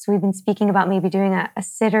 So we've been speaking about maybe doing a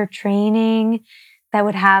sitter training that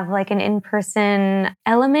would have like an in-person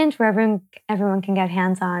element where everyone can get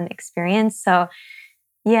hands-on experience. So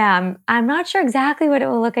yeah, I'm not sure exactly what it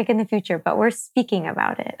will look like in the future, but we're speaking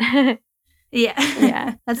about it.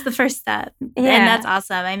 Yeah. That's the first step. Yeah. And that's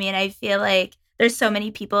awesome. I mean, I feel like there's so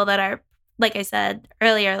many people that are, like I said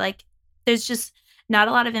earlier, like there's just not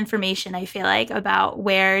a lot of information, I feel like, about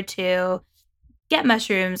where to get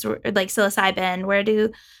mushrooms or like psilocybin, where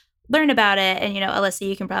to learn about it. And, Alyssa,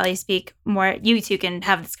 you can probably speak more. You two can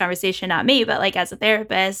have this conversation, not me, but like as a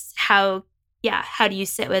therapist, how do you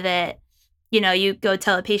sit with it? You go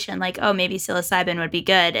tell a patient like, oh, maybe psilocybin would be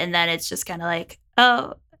good. And then it's just kind of like,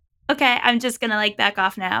 oh, okay, I'm just going to like back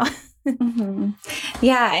off now.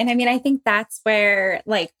 Yeah. And I mean, I think that's where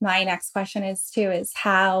like my next question is too, is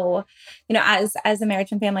how, as a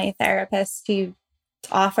marriage and family therapist, you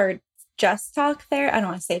offer just talk therapy. I don't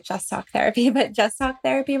want to say just talk therapy, but just talk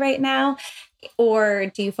therapy right now. Or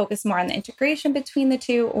do you focus more on the integration between the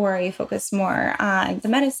two, or you focus more on the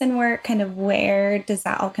medicine work? Kind of where does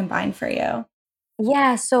that all combine for you?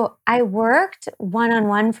 Yeah. So I worked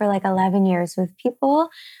one-on-one for like 11 years with people,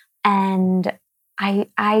 and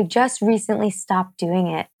I just recently stopped doing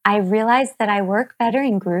it. I realized that I work better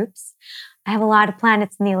in groups. I have a lot of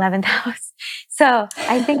planets in the 11th house. So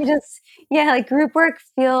I think just, yeah, like group work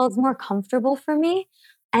feels more comfortable for me.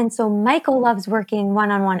 And so Michael loves working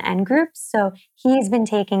one-on-one and groups. So he's been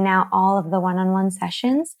taking now all of the one-on-one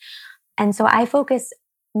sessions. And so I focus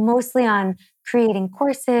mostly on creating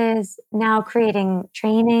courses, now creating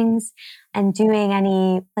trainings and doing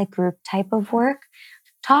any like group type of work.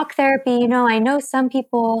 Talk therapy, I know some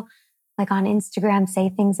people like on Instagram say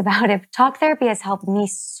things about it. But talk therapy has helped me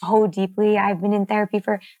so deeply. I've been in therapy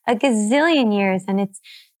for a gazillion years and it's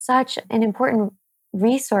such an important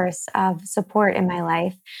resource of support in my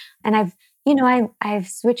life. And I've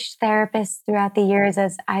switched therapists throughout the years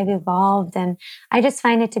as I've evolved. And I just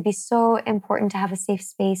find it to be so important to have a safe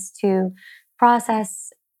space to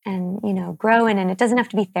process and, grow in. And it doesn't have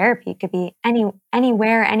to be therapy. It could be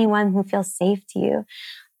anywhere, anyone who feels safe to you.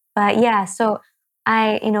 But yeah, so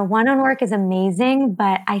one-on work is amazing,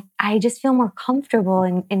 but I just feel more comfortable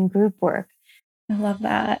in group work. I love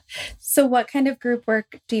that. So what kind of group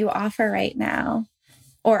work do you offer right now?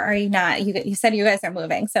 Or are you not? You said you guys are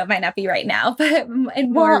moving, so it might not be right now, but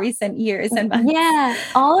in more recent years and months. Yeah,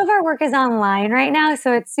 all of our work is online right now,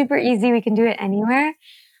 so it's super easy. We can do it anywhere.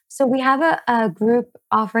 So we have a group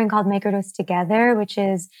offering called Microdose Together, which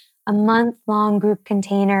is a month-long group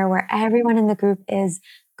container where everyone in the group is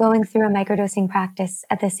going through a microdosing practice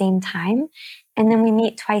at the same time. And then we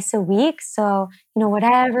meet twice a week. So,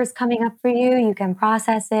 whatever's coming up for you, you can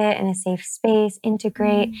process it in a safe space,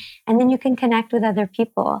 integrate, and then you can connect with other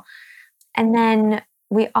people. And then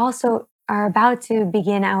we also are about to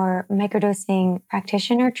begin our microdosing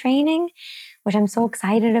practitioner training, which I'm so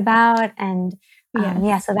excited about. And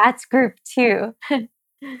so that's group 2.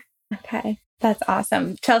 Okay. That's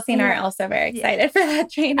awesome. Chelsea and I are also very excited for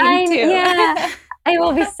that training too. Yeah. It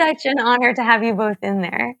will be such an honor to have you both in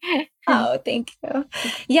there. Oh, thank you.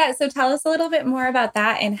 Yeah. So tell us a little bit more about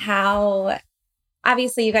that and how,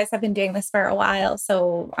 obviously you guys have been doing this for a while,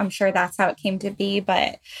 so I'm sure that's how it came to be,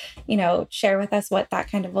 but, share with us what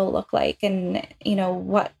that kind of will look like and,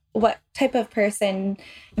 what type of person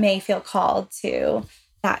may feel called to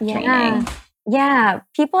that training. Yeah.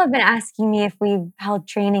 People have been asking me if we've held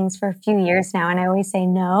trainings for a few years now, and I always say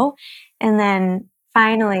no. And then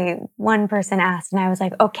finally, one person asked, and I was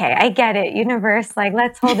like, okay, I get it, universe, like,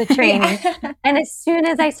 let's hold a training. And as soon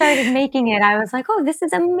as I started making it, I was like, oh, this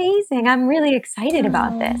is amazing. I'm really excited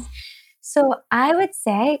about this. So I would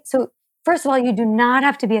say, first of all, you do not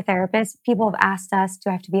have to be a therapist. People have asked us, do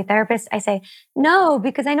I have to be a therapist? I say, no,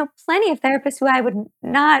 because I know plenty of therapists who I would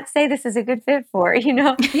not say this is a good fit for. A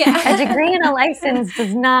degree and a license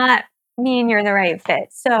does not mean you're the right fit.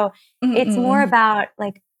 So it's more about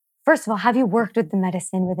like, first of all, have you worked with the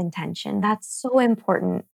medicine with intention? That's so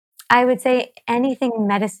important. I would say anything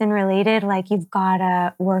medicine related, like you've got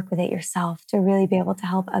to work with it yourself to really be able to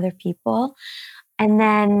help other people. And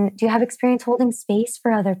then do you have experience holding space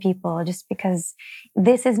for other people? Just because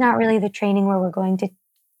this is not really the training where we're going to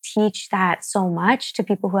teach that so much to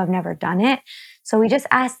people who have never done it. So we just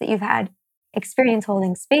ask that you've had experience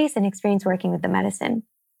holding space and experience working with the medicine.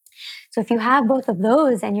 So if you have both of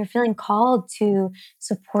those and you're feeling called to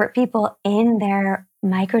support people in their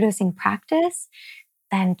microdosing practice,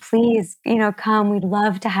 then please, come. We'd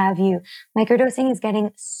love to have you. Microdosing is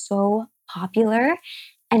getting so popular,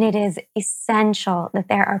 and it is essential that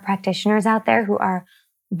there are practitioners out there who are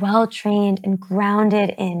well-trained and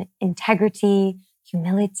grounded in integrity,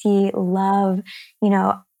 humility, love.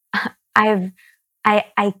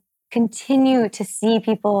 I continue to see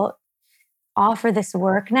people offer this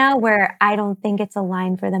work now where I don't think it's a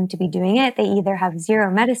line for them to be doing it. They either have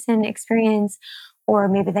zero medicine experience, or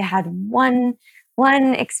maybe they had one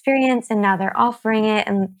experience and now they're offering it.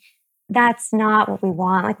 And that's not what we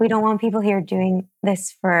want. Like, we don't want people here doing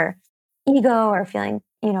this for ego or feeling,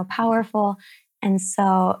 powerful. And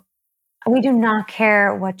so we do not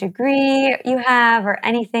care what degree you have or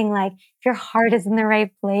anything. Like, if your heart is in the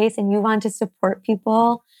right place and you want to support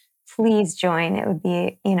people, please join. It would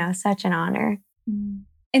be, such an honor.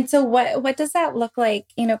 And so what does that look like,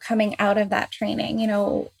 coming out of that training?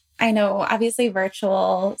 I know obviously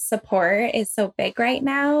virtual support is so big right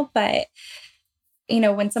now, but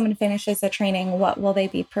when someone finishes a training, what will they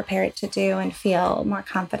be prepared to do and feel more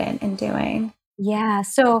confident in doing? Yeah.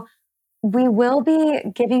 So we will be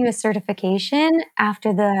giving you a certification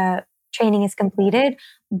after the training is completed,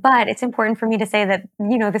 but it's important for me to say that,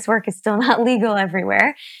 this work is still not legal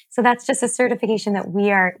everywhere. So that's just a certification that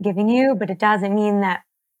we are giving you, but it doesn't mean that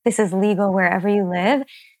this is legal wherever you live.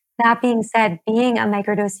 That being said, being a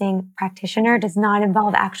microdosing practitioner does not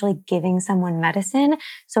involve actually giving someone medicine.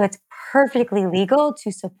 So it's perfectly legal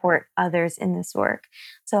to support others in this work.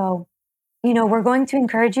 So, we're going to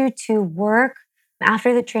encourage you to work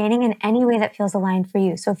after the training in any way that feels aligned for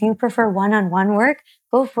you. So if you prefer one-on-one work,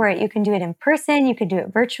 go for it. You can do it in person, you can do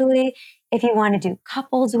it virtually. If you want to do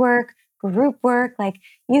couples work, group work, like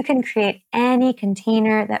you can create any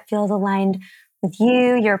container that feels aligned with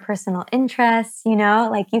you, your personal interests,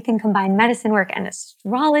 like you can combine medicine work and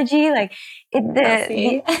astrology, like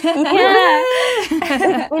it's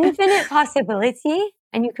infinite possibility.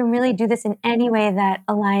 And you can really do this in any way that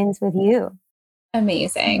aligns with you.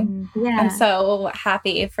 Amazing. Yeah. I'm so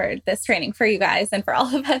happy for this training for you guys and for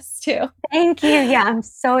all of us too. Thank you. Yeah, I'm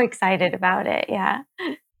so excited about it. Yeah.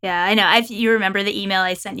 Yeah, I know. You remember the email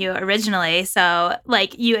I sent you originally. So,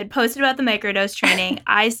 like, you had posted about the microdose training.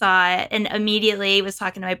 I saw it and immediately was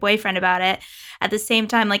talking to my boyfriend about it. At the same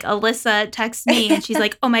time, like, Alyssa texts me and she's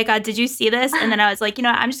like, oh my God, did you see this? And then I was like,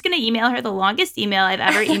 I'm just going to email her the longest email I've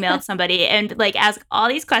ever emailed somebody and, like, ask all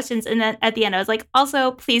these questions. And then at the end, I was like,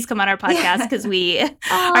 also, please come on our podcast because we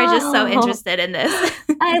are just so interested in this.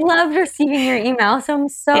 I loved receiving your email. So I'm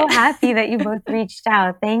so happy that you both reached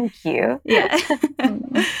out. Thank you.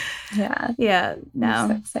 Yeah. Yeah. No.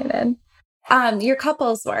 I'm so excited. Your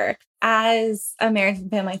couples work as a marriage and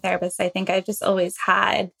family therapist, I think I've just always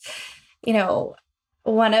had,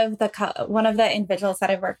 one of the individuals that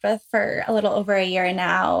I've worked with for a little over a year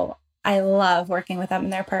now, I love working with them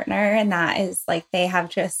and their partner. And that is like, they have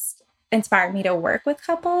just inspired me to work with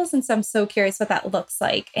couples. And so I'm so curious what that looks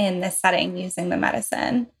like in this setting using the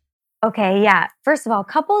medicine. Okay. Yeah. First of all,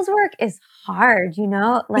 couples work is hard,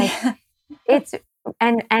 like it's,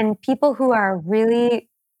 and people who are really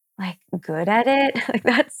like good at it, like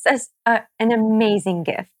that's just an amazing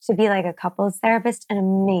gift to be like a couples therapist, an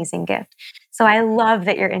amazing gift. So I love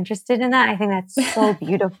that you're interested in that. I think that's so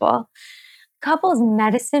beautiful. Couples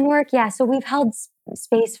medicine work. Yeah. So we've held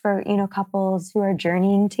space for, couples who are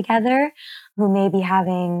journeying together, who may be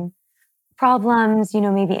having problems,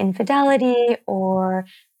 maybe infidelity or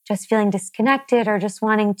just feeling disconnected or just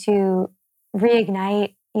wanting to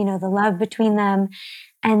reignite, the love between them.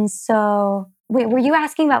 And so, wait, were you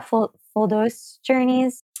asking about full dose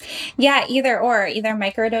journeys? Yeah, either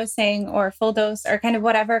microdosing or full dose or kind of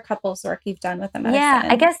whatever couples work you've done with the medicine. Yeah,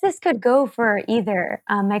 I guess this could go for either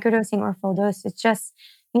microdosing or full dose. It's just,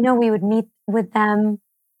 we would meet with them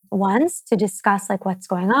once to discuss like what's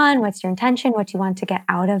going on, what's your intention, what you want to get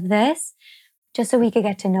out of this, just so we could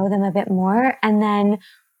get to know them a bit more. And then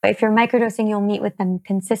if you're microdosing, you'll meet with them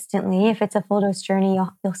consistently. If it's a full dose journey,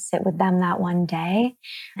 you'll sit with them that one day.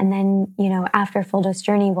 And then, after full dose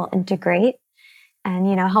journey, we'll integrate and,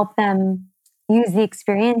 help them use the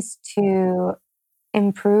experience to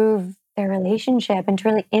improve their relationship and to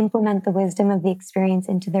really implement the wisdom of the experience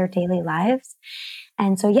into their daily lives.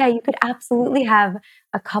 And so, yeah, you could absolutely have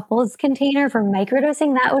a couples container for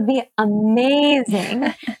microdosing. That would be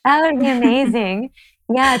amazing. That would be amazing.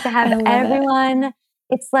 Yeah, to have everyone.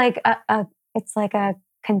 It's like a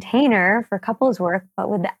container for couples work, but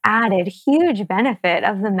with the added huge benefit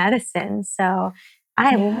of the medicine. So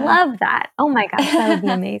I love that. Oh my gosh, that would be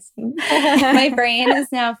amazing. My brain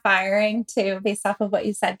is now firing too, based off of what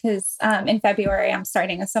you said, because in February, I'm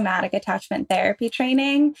starting a somatic attachment therapy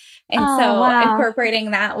training. And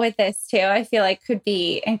incorporating that with this too, I feel like could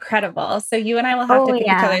be incredible. So you and I will have to pick each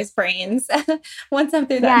other's brains once I'm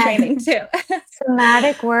through that training too.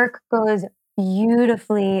 Somatic work goes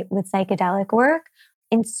beautifully with psychedelic work.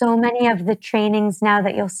 In so many of the trainings now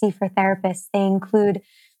that you'll see for therapists, they include,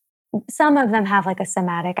 some of them have like a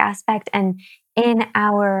somatic aspect. And in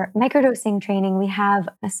our microdosing training, we have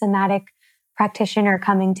a somatic practitioner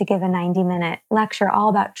coming to give a 90-minute lecture all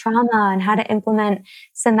about trauma and how to implement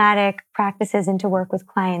somatic practices into work with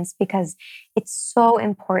clients, because it's so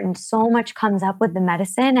important. So much comes up with the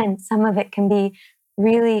medicine, and some of it can be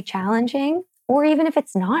really challenging. Or even if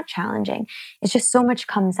it's not challenging, it's just so much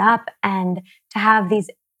comes up. And to have these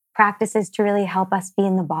practices to really help us be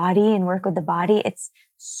in the body and work with the body, it's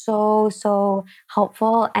so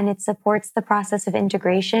helpful. And it supports the process of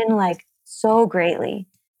integration like so greatly.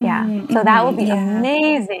 Yeah. Mm-hmm. So that will be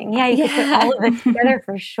amazing. Yeah. You can put all of it together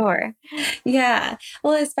for sure. Yeah.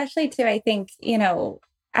 Well, especially too, I think,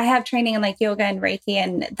 I have training in like yoga and Reiki,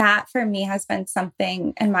 and that for me has been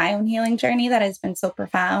something in my own healing journey that has been so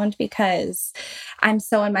profound, because I'm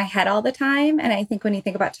so in my head all the time. And I think when you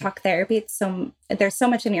think about talk therapy, there's so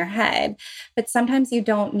much in your head, but sometimes you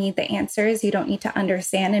don't need the answers. You don't need to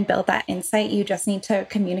understand and build that insight. You just need to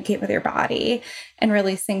communicate with your body and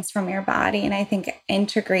release things from your body. And I think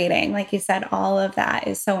integrating, like you said, all of that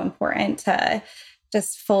is so important to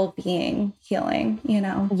just full being healing,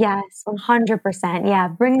 Yes, 100%. Yeah,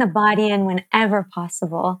 bring the body in whenever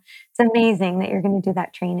possible. It's amazing that you're going to do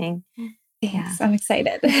that training. Thanks. I'm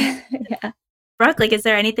excited. Yeah. Brooke, like, is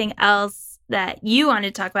there anything else that you want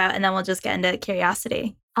to talk about? And then we'll just get into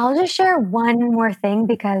curiosity. I'll just share one more thing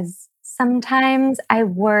because sometimes I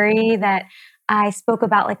worry that I spoke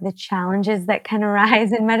about like the challenges that can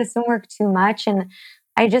arise in medicine work too much. And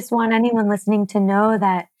I just want anyone listening to know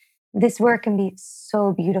that this work can be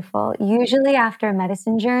so beautiful. Usually after a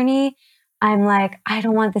medicine journey, I'm like, I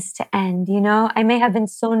don't want this to end. I may have been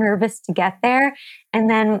so nervous to get there. And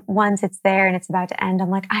then once it's there and it's about to end, I'm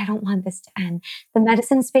like, I don't want this to end. The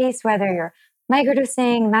medicine space, whether you're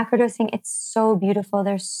microdosing, macrodosing, it's so beautiful.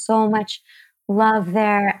 There's so much love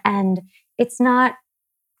there. And it's not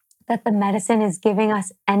that the medicine is giving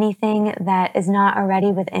us anything that is not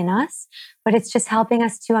already within us, but it's just helping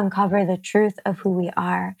us to uncover the truth of who we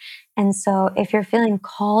are. And so if you're feeling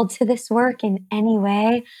called to this work in any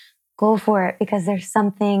way, go for it because there's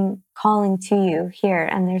something calling to you here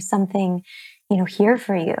and there's something, here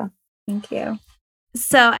for you. Thank you.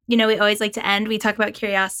 So, we always like to end. We talk about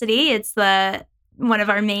curiosity. It's one of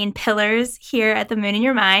our main pillars here at the Moon in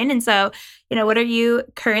Your Mind. And so, what are you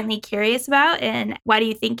currently curious about? And why do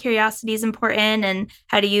you think curiosity is important? And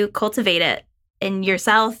how do you cultivate it in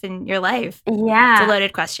yourself and your life? Yeah. It's a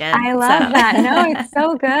loaded question. I love that. No, it's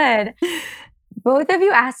so good. Both of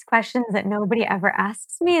you ask questions that nobody ever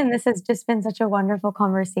asks me, and this has just been such a wonderful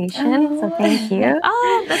conversation. So thank you.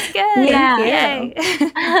 Oh, that's good. Yeah. Yay.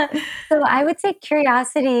 So I would say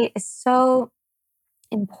curiosity is so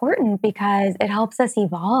important because it helps us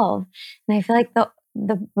evolve. And I feel like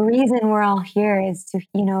the reason we're all here is to,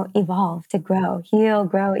 evolve, to grow, heal,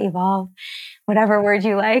 grow, evolve, whatever word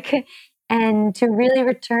you like, and to really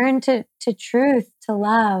return to truth, to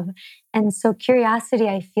love. And so curiosity,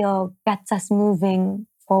 I feel, gets us moving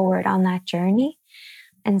forward on that journey.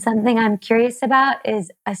 And something I'm curious about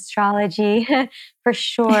is astrology for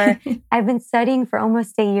sure. I've been studying for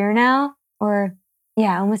almost a year now,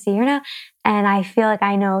 almost a year now. And I feel like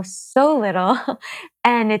I know so little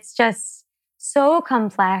and it's just so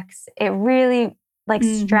complex. It really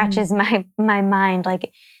stretches my mind.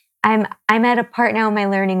 Like I'm at a part now in my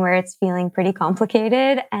learning where it's feeling pretty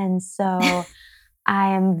complicated. And so I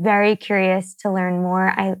am very curious to learn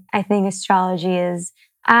more. I think astrology is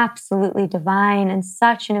absolutely divine and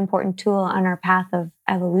such an important tool on our path of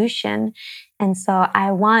evolution. And so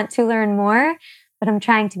I want to learn more, but I'm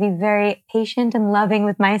trying to be very patient and loving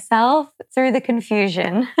with myself through the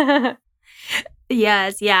confusion.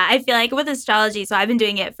 Yes. Yeah. I feel like with astrology, so I've been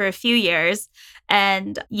doing it for a few years.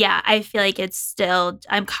 And yeah, I feel like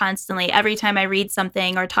I'm constantly, every time I read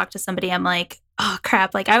something or talk to somebody, I'm like, oh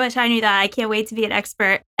crap, like I wish I knew that. I can't wait to be an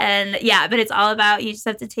expert. And yeah, but it's all about, you just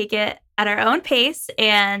have to take it at our own pace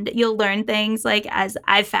and you'll learn things as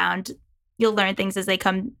I've found, you'll learn things as they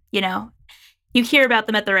come, you hear about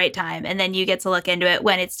them at the right time and then you get to look into it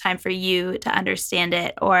when it's time for you to understand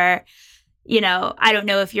it. Or, I don't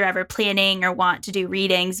know if you're ever planning or want to do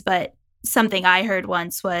readings, but something I heard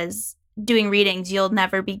once was doing readings, you'll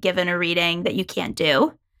never be given a reading that you can't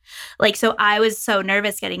do. So I was so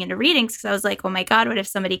nervous getting into readings because I was like, oh my God, what if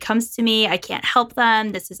somebody comes to me? I can't help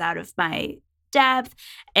them. This is out of my depth.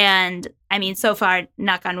 And I mean, so far,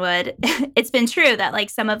 knock on wood, it's been true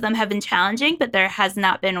that some of them have been challenging, but there has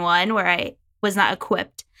not been one where I was not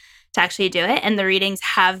equipped to actually do it. And the readings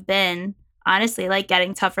have been honestly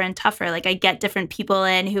getting tougher and tougher. I get different people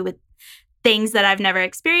in who with things that I've never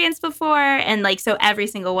experienced before. And so every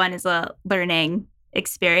single one is a learning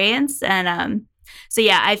experience. And so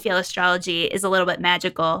yeah, I feel astrology is a little bit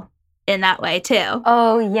magical in that way too.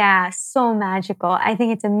 Oh yeah, so magical. I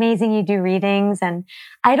think it's amazing you do readings, and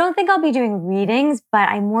I don't think I'll be doing readings, but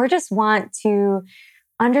I more just want to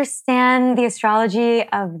understand the astrology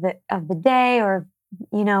of the day or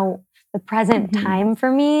the present time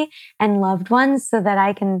for me and loved ones so that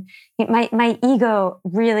I can, my ego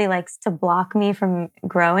really likes to block me from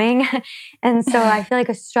growing. And so I feel like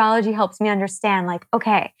astrology helps me understand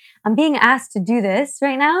okay, I'm being asked to do this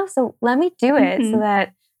right now. So let me do it so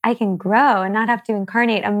that I can grow and not have to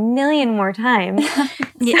incarnate a million more times.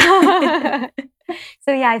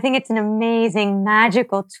 So yeah, I think it's an amazing,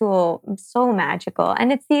 magical tool. So magical.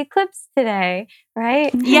 And it's the eclipse today,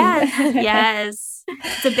 right? Yes.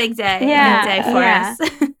 It's a big day. Yeah. Big day for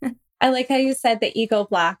us. I like how you said the ego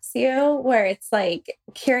blocks you, where it's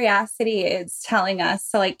curiosity is telling us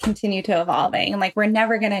to continue to evolving. And we're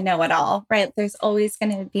never going to know it all, right? There's always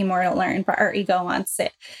going to be more to learn, but our ego wants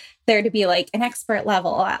it there to be an expert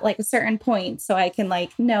level at a certain point so I can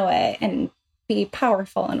know it and be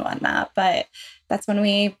powerful and whatnot, but that's when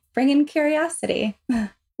we bring in curiosity.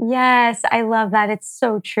 Yes, I love that. It's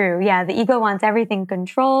so true. Yeah, the ego wants everything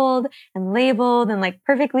controlled and labeled and like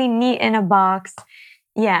perfectly neat in a box.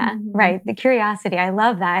 Yeah, right. The curiosity. I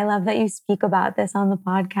love that. I love that you speak about this on the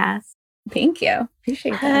podcast. Thank you.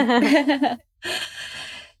 Appreciate that.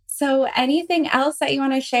 So anything else that you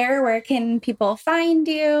want to share? Where can people find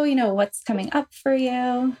you? You know, what's coming up for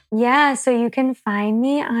you? Yeah, so you can find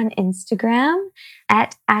me on Instagram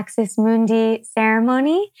at Axis Mundi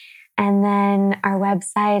Ceremony. And then our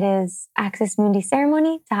website is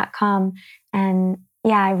axismundiceremony.com. And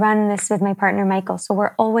yeah, I run this with my partner, Michael. So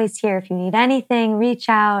we're always here. If you need anything, reach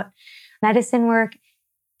out. Medicine work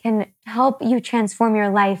can help you transform your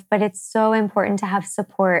life, but it's so important to have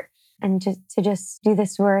support and just do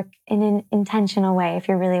this work in an intentional way if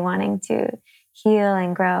you're really wanting to heal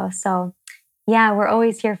and grow. So yeah, we're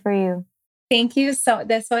always here for you. Thank you.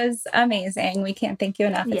 This was amazing. We can't thank you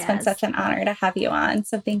enough. It's been such an honor to have you on.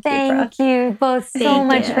 So thank you, Brooke. Thank you both so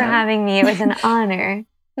much for having me. It was an honor.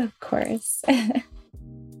 Of course.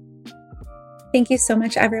 Thank you so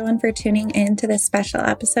much, everyone, for tuning in to this special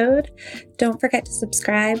episode. Don't forget to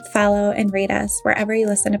subscribe, follow, and rate us wherever you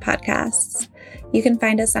listen to podcasts. You can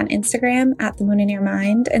find us on Instagram at The Moon in Your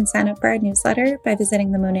Mind and sign up for our newsletter by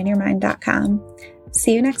visiting themooninyourmind.com.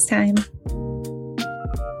 See you next time.